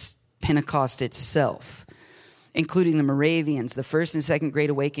since Pentecost itself, including the Moravians, the First and Second Great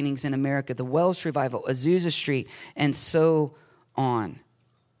Awakenings in America, the Welsh Revival, Azusa Street, and so on.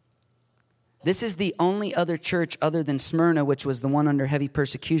 This is the only other church other than Smyrna, which was the one under heavy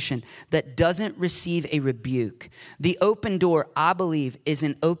persecution, that doesn't receive a rebuke. The open door, I believe, is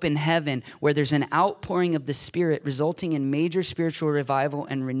an open heaven where there's an outpouring of the Spirit resulting in major spiritual revival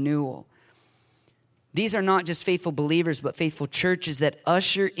and renewal. These are not just faithful believers, but faithful churches that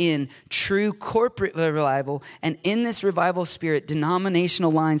usher in true corporate revival. And in this revival spirit,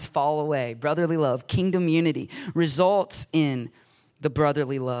 denominational lines fall away. Brotherly love, kingdom unity results in the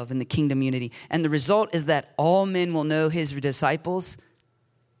brotherly love and the kingdom unity. And the result is that all men will know his disciples,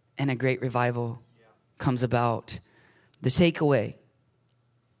 and a great revival comes about. The takeaway: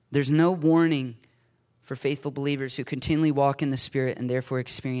 there's no warning for faithful believers who continually walk in the Spirit and therefore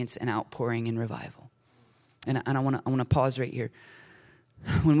experience an outpouring in revival. And I want to pause right here.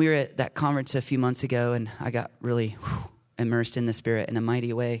 When we were at that conference a few months ago, and I got really immersed in the Spirit in a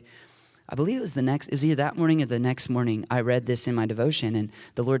mighty way, I believe it was either that morning or the next morning, I read this in my devotion, and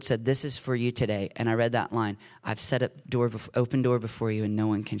the Lord said, "This is for you today." And I read that line: "I've set up open door before you, and no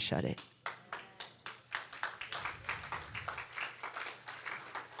one can shut it."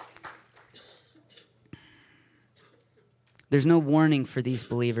 There's no warning for these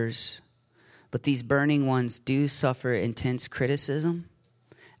believers, but these burning ones do suffer intense criticism,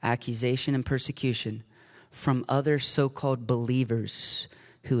 accusation, and persecution from other so-called believers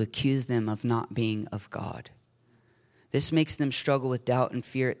who accuse them of not being of God. This makes them struggle with doubt and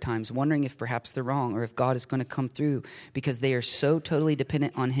fear at times, wondering if perhaps they're wrong or if God is going to come through, because they are so totally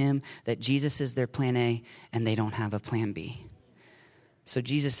dependent on him that Jesus is their plan A and they don't have a plan B. So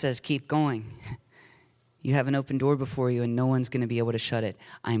Jesus says, keep going. You have an open door before you, and no one's going to be able to shut it.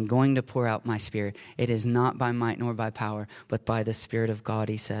 I am going to pour out my Spirit. It is not by might nor by power, but by the Spirit of God,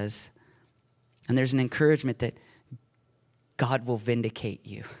 he says. And there's an encouragement that God will vindicate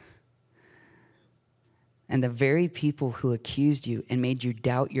you. And the very people who accused you and made you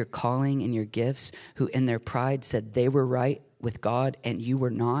doubt your calling and your gifts, who in their pride said they were right with God and you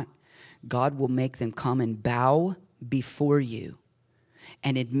were not, God will make them come and bow before you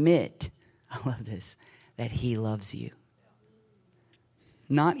and admit, I love this, that he loves you.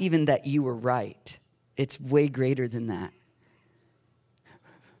 Not even that you were right. It's way greater than that.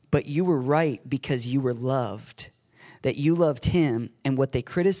 But you were right because you were loved. That you loved him, and what they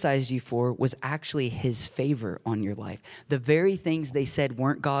criticized you for was actually his favor on your life. The very things they said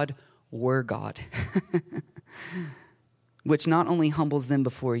weren't God were God. Which not only humbles them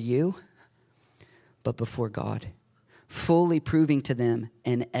before you, but before God. Fully proving to them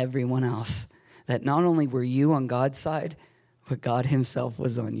and everyone else that not only were you on God's side, but God himself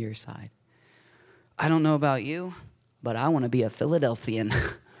was on your side. I don't know about you, but I want to be a Philadelphian.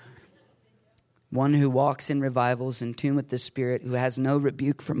 One who walks in revivals in tune with the Spirit, who has no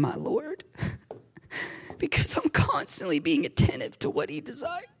rebuke from my Lord. Because I'm constantly being attentive to what he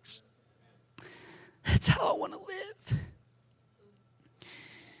desires. That's how I want to live.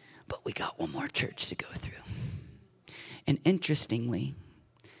 But we got one more church to go through. And interestingly,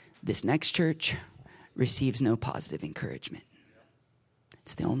 this next church receives no positive encouragement.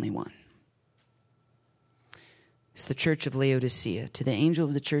 It's the only one. It's the church of Laodicea. To the angel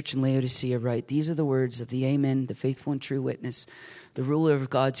of the church in Laodicea write, these are the words of the Amen, the faithful and true witness, the ruler of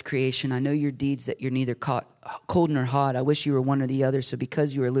God's creation. I know your deeds, that you're neither cold nor hot. I wish you were one or the other. So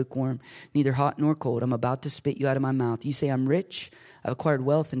because you are lukewarm, neither hot nor cold, I'm about to spit you out of my mouth. You say, I'm rich, I've acquired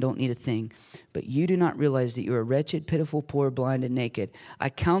wealth and don't need a thing. But you do not realize that you are wretched, pitiful, poor, blind, and naked. I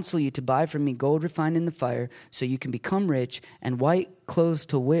counsel you to buy from me gold refined in the fire, so you can become rich, and white clothes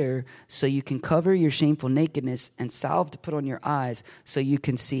to wear, so you can cover your shameful nakedness, and salve to put on your eyes, so you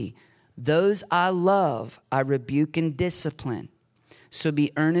can see. Those I love, I rebuke and discipline. So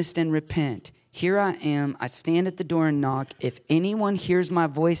be earnest and repent. Here I am. I stand at the door and knock. If anyone hears my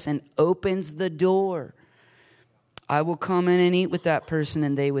voice and opens the door, I will come in and eat with that person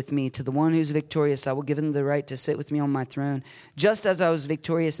and they with me. To the one who's victorious, I will give him the right to sit with me on my throne, just as I was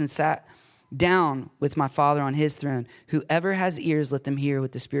victorious and sat down with my Father on his throne. Whoever has ears, let them hear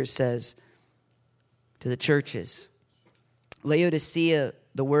what the Spirit says to the churches. Laodicea,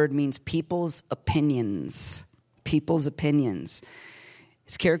 the word means people's opinions. People's opinions.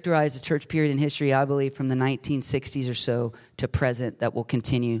 It's characterized a church period in history, I believe, from the 1960s or so to present, that will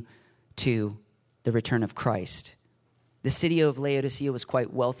continue to the return of Christ. The city of Laodicea was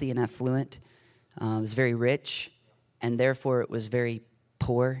quite wealthy and affluent. It was very rich, and therefore it was very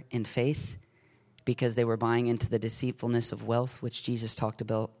poor in faith because they were buying into the deceitfulness of wealth, which Jesus talked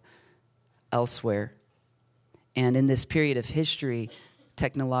about elsewhere. And in this period of history,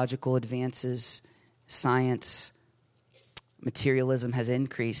 technological advances, science, materialism has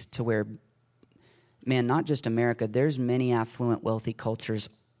increased to where, man, not just America, there's many affluent, wealthy cultures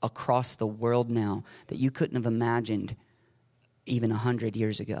across the world now that you couldn't have imagined even 100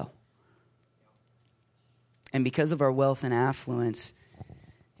 years ago. And because of our wealth and affluence,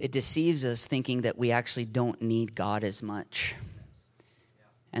 it deceives us thinking that we actually don't need God as much.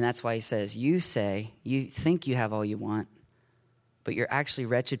 And that's why he says, you think you have all you want, but you're actually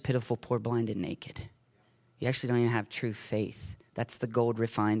wretched, pitiful, poor, blind, and naked. You actually don't even have true faith. That's the gold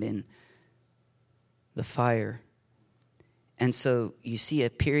refined in the fire. And so you see a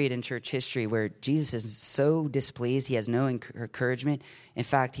period in church history where Jesus is so displeased, he has no encouragement. In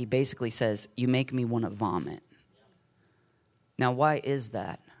fact, he basically says, you make me want to vomit. Now, why is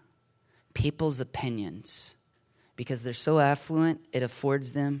that? People's opinions. Because they're so affluent, it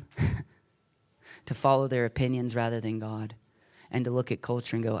affords them to follow their opinions rather than God. And to look at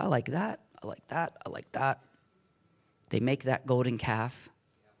culture and go, I like that, I like that, I like that. They make that golden calf.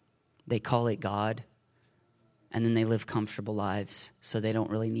 They call it God. And then they live comfortable lives, so they don't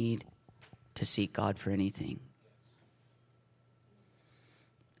really need to seek God for anything.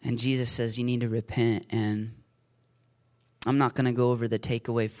 And Jesus says you need to repent. And I'm not going to go over the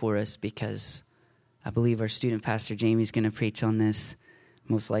takeaway for us because I believe our student pastor Jamie's going to preach on this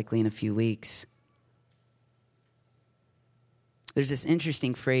most likely in a few weeks. There's this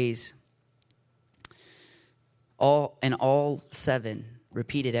interesting phrase, all 7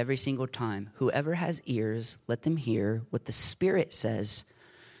 repeated every single time. Whoever has ears, let them hear what the Spirit says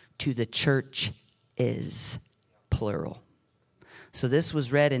to the church is, plural. So this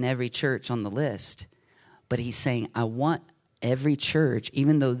was read in every church on the list. But he's saying, I want every church,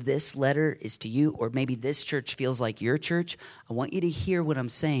 even though this letter is to you, or maybe this church feels like your church, I want you to hear what I'm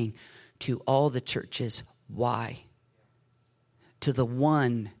saying to all the churches. Why? To the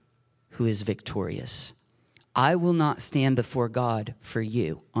one who is victorious. I will not stand before God for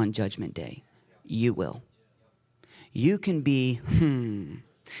you on Judgment Day. You will. You can be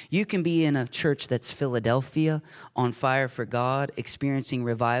in a church that's Philadelphia, on fire for God, experiencing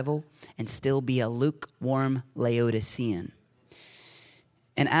revival, and still be a lukewarm Laodicean.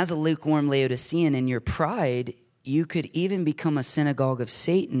 And as a lukewarm Laodicean in your pride, you could even become a synagogue of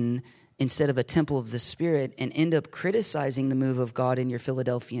Satan instead of a temple of the Spirit, and end up criticizing the move of God in your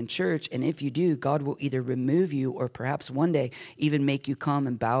Philadelphian church. And if you do, God will either remove you or perhaps one day even make you come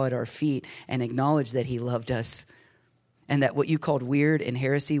and bow at our feet and acknowledge that he loved us and that what you called weird and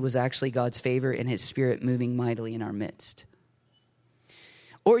heresy was actually God's favor and his Spirit moving mightily in our midst.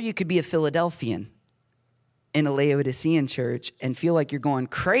 Or you could be a Philadelphian in a Laodicean church and feel like you're going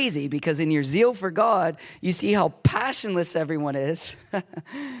crazy because in your zeal for God, you see how passionless everyone is.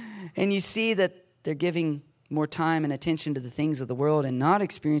 And you see that they're giving more time and attention to the things of the world and not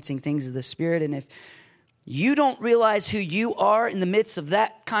experiencing things of the Spirit. And if you don't realize who you are in the midst of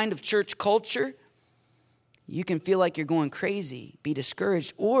that kind of church culture, you can feel like you're going crazy, be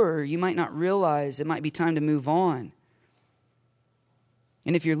discouraged, or you might not realize it might be time to move on.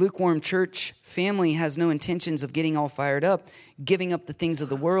 And if your lukewarm church family has no intentions of getting all fired up, giving up the things of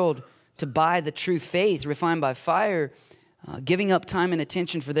the world to buy the true faith refined by fire, giving up time and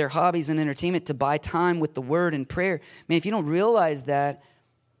attention for their hobbies and entertainment to buy time with the word and prayer. Man, if you don't realize that,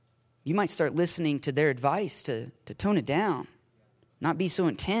 you might start listening to their advice to tone it down, not be so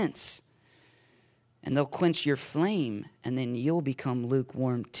intense. And they'll quench your flame, and then you'll become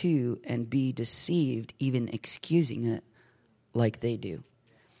lukewarm too and be deceived, even excusing it like they do.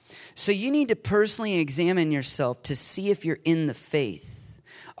 So you need to personally examine yourself to see if you're in the faith.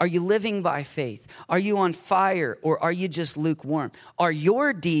 Are you living by faith? Are you on fire, or are you just lukewarm? Are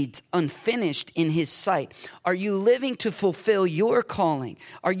your deeds unfinished in his sight? Are you living to fulfill your calling?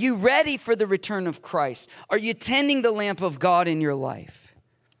 Are you ready for the return of Christ? Are you tending the lamp of God in your life?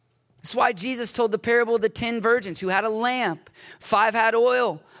 That's why Jesus told the parable of the 10 virgins who had a lamp. 5 had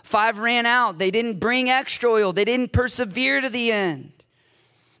oil. 5 ran out. They didn't bring extra oil. They didn't persevere to the end.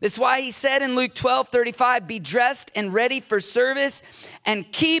 That's why he said in Luke 12:35, be dressed and ready for service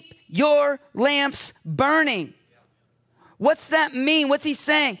and keep your lamps burning. What's that mean? What's he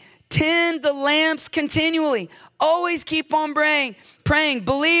saying? Tend the lamps continually. Always keep on praying,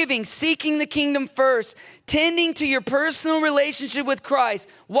 believing, seeking the kingdom first, tending to your personal relationship with Christ.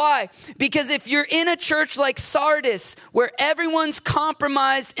 Why? Because if you're in a church like Sardis, where everyone's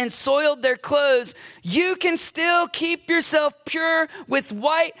compromised and soiled their clothes, you can still keep yourself pure with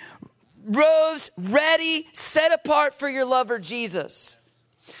white robes, ready, set apart for your lover, Jesus.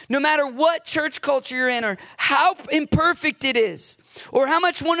 No matter what church culture you're in, or how imperfect it is, or how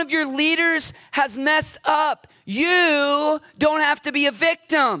much one of your leaders has messed up, you don't have to be a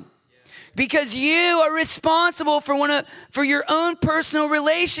victim, because you are responsible for your own personal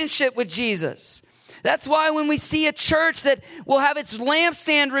relationship with Jesus. That's why when we see a church that will have its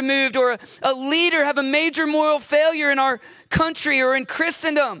lampstand removed, or a leader have a major moral failure in our country or in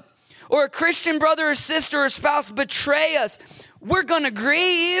Christendom, or a Christian brother or sister or spouse betray us, we're going to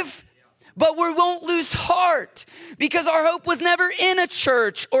grieve. But we won't lose heart, because our hope was never in a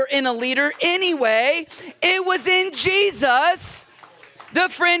church or in a leader anyway. It was in Jesus, the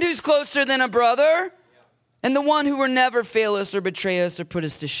friend who's closer than a brother, and the one who will never fail us or betray us or put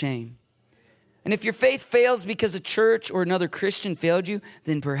us to shame. And if your faith fails because a church or another Christian failed you,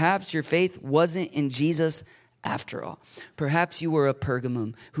 then perhaps your faith wasn't in Jesus after all. Perhaps you were a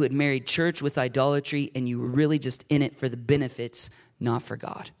Pergamum who had married church with idolatry, and you were really just in it for the benefits, not for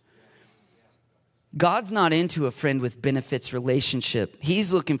God. God's not into a friend with benefits relationship.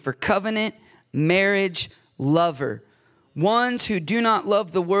 He's looking for covenant, marriage, lover. Ones who do not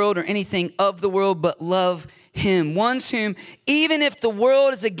love the world or anything of the world, but love him. Ones whom, even if the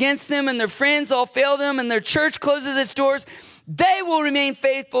world is against them and their friends all fail them and their church closes its doors, they will remain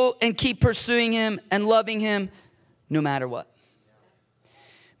faithful and keep pursuing him and loving him no matter what.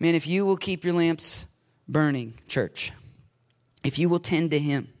 Man, if you will keep your lamps burning, church, if you will tend to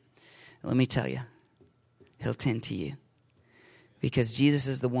him, let me tell you, he'll tend to you, because Jesus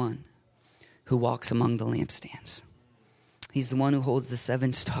is the one who walks among the lampstands. He's the one who holds the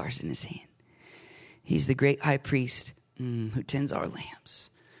 7 stars in his hand. He's the great high priest who tends our lamps.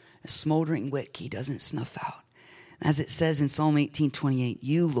 A smoldering wick he doesn't snuff out. And as it says in Psalm 18:28,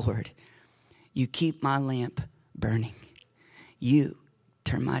 you, Lord, you keep my lamp burning. You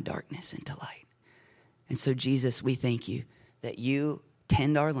turn my darkness into light. And so, Jesus, we thank you that you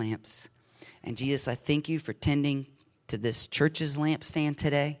tend our lamps. And Jesus, I thank you for tending to this church's lampstand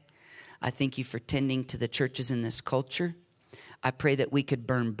today. I thank you for tending to the churches in this culture. I pray that we could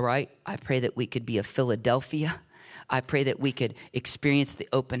burn bright. I pray that we could be a Philadelphia. I pray that we could experience the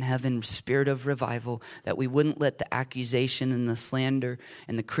open heaven spirit of revival, that we wouldn't let the accusation and the slander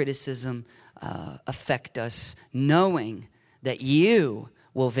and the criticism affect us, knowing that you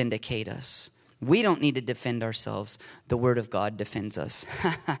will vindicate us. We don't need to defend ourselves. The word of God defends us.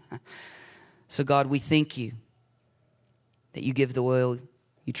 So God, we thank you that you give the oil,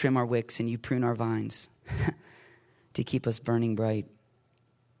 you trim our wicks, and you prune our vines to keep us burning bright.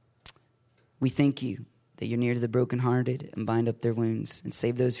 We thank you that you're near to the brokenhearted and bind up their wounds and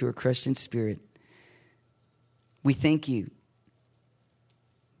save those who are crushed in spirit. We thank you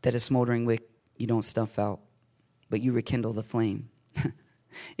that a smoldering wick you don't snuff out, but you rekindle the flame.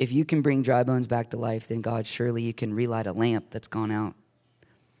 If you can bring dry bones back to life, then God, surely you can relight a lamp that's gone out.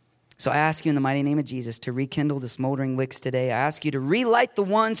 So I ask you in the mighty name of Jesus to rekindle the smoldering wicks today. I ask you to relight the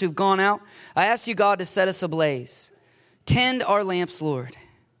ones who've gone out. I ask you, God, to set us ablaze. Tend our lamps, Lord.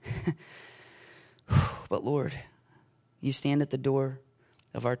 But Lord, you stand at the door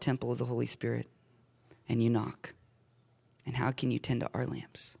of our temple of the Holy Spirit and you knock. And how can you tend to our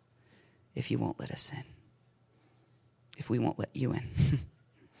lamps if you won't let us in? If we won't let you in?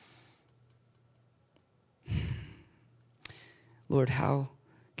 Lord, how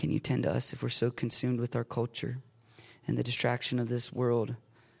can you tend to us if we're so consumed with our culture and the distraction of this world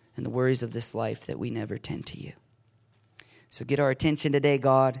and the worries of this life that we never tend to you? So get our attention today,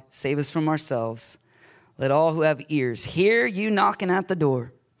 God. Save us from ourselves. Let all who have ears hear you knocking at the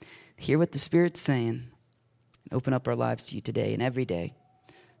door. Hear what the Spirit's saying. And open up our lives to you today and every day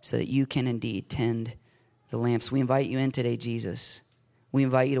so that you can indeed tend the lamps. We invite you in today, Jesus. We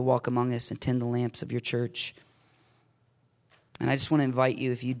invite you to walk among us and tend the lamps of your church. And I just want to invite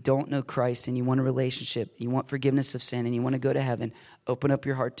you, if you don't know Christ and you want a relationship, you want forgiveness of sin, and you want to go to heaven, open up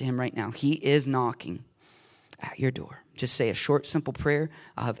your heart to him right now. He is knocking at your door. Just say a short, simple prayer.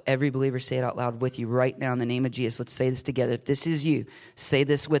 I'll have every believer say it out loud with you right now in the name of Jesus. Let's say this together. If this is you, say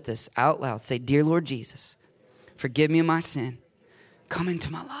this with us out loud. Say, dear Lord Jesus, forgive me of my sin. Come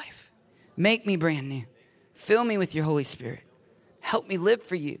into my life. Make me brand new. Fill me with your Holy Spirit. Help me live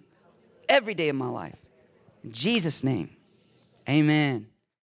for you every day of my life. In Jesus' name. Amen.